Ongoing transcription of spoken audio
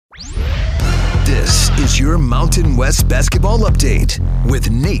your Mountain West basketball update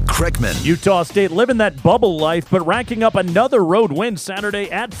with Nate Kreckman. Utah State living that bubble life, but racking up another road win Saturday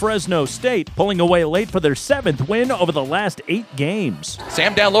at Fresno State, pulling away late for their 7th win over the last 8 games.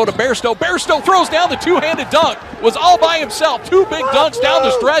 Sam down low to Bairstow. Bairstow throws down the two-handed dunk. Was all by himself. 2 big dunks down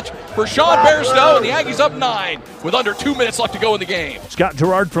the stretch for Sean Bairstow, and the Aggies up 9 with under 2 minutes left to go in the game. Scott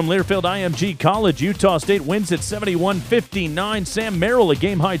Gerard from Learfield IMG College. Utah State wins at 71-59. Sam Merrill a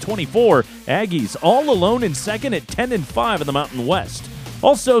game-high 24. Aggies all alone in second at 10-5 in the Mountain West.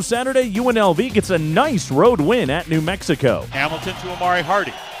 Also Saturday, UNLV gets a nice road win at New Mexico. Hamilton to Amari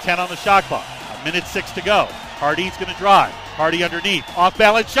Hardy. 10 on the shot clock. 1:06 to go. Hardy's going to drive. Hardy underneath. Off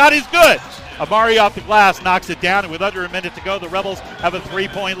balance shot is good. Amari off the glass knocks it down, and with under a minute to go, the Rebels have a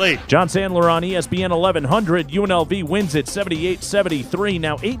 3-point lead. John Sandler on ESPN 1100. UNLV wins at 78-73,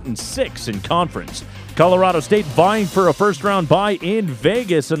 now 8-6 in conference. Colorado State vying for a first-round bye in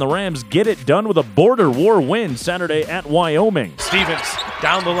Vegas, and the Rams get it done with a border war win Saturday at Wyoming. Stevens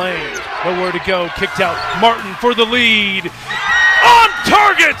down the lane, nowhere to go, kicked out. Martin for the lead, on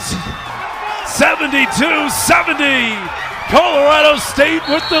target, 72-70. Colorado State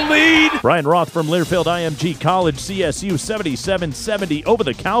with the lead. Brian Roth from Learfield IMG College. CSU 77-70 over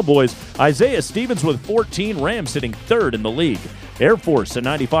the Cowboys. Isaiah Stevens with 14. Rams sitting 3rd in the league. Air Force a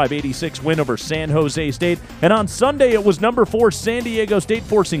 95-86 win over San Jose State. And on Sunday, it was number 4 San Diego State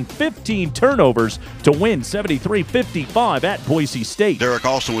forcing 15 turnovers to win 73-55 at Boise State. Derek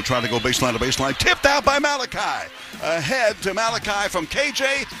Alston will try to go baseline to baseline. Tipped out by Malachi. Ahead to Malachi from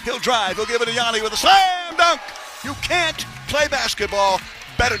KJ. He'll drive. He'll give it to Yanni with a slam dunk. You can't play basketball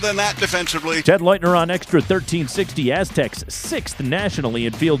better than that defensively. Ted Leutner on Extra 1360. Aztecs 6th nationally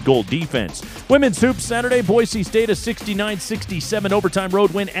in field goal defense. Women's hoops Saturday, Boise State a 69-67 overtime road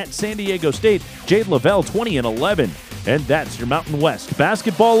win at San Diego State. Jade Lavelle 20-11. And that's your Mountain West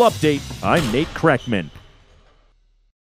basketball update. I'm Nate Kreckman.